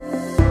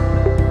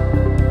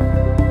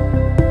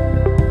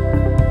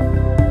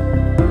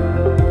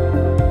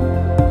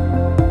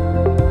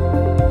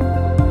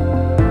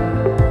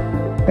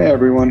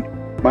everyone.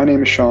 My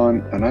name is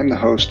Sean, and I'm the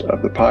host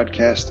of the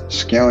podcast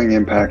Scaling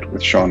Impact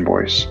with Sean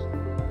Boyce.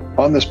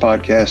 On this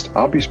podcast,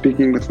 I'll be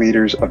speaking with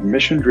leaders of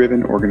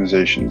mission-driven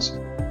organizations,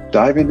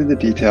 dive into the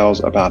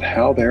details about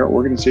how their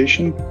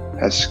organization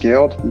has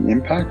scaled the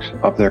impact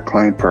of their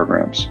client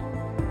programs.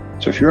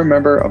 So if you're a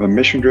member of a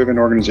mission-driven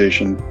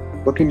organization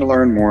looking to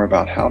learn more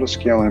about how to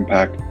scale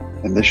impact,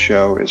 then this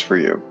show is for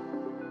you.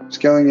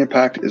 Scaling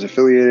Impact is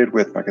affiliated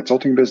with my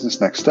consulting business,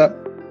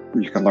 NxtStep.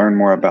 You can learn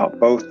more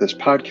about both this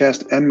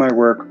podcast and my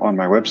work on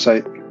my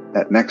website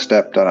at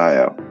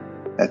NxtStep.io.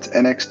 That's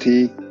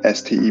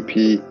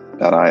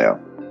NxtStep.io.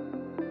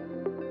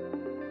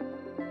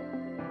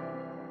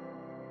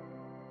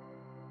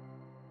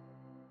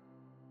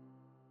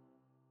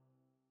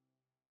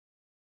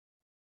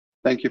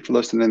 Thank you for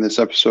listening to this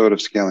episode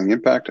of Scaling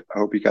Impact. I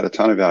hope you got a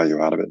ton of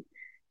value out of it.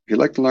 If you'd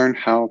like to learn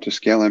how to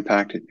scale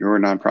impact at your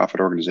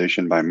nonprofit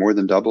organization by more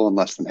than double in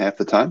less than half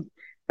the time,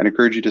 I'd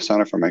encourage you to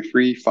sign up for my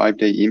free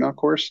 5-day email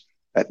course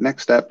at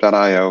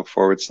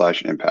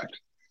nextstep.io/impact.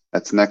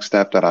 That's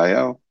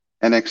nextstep.io,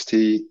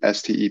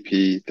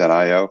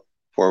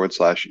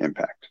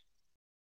 NxtStep.io/impact.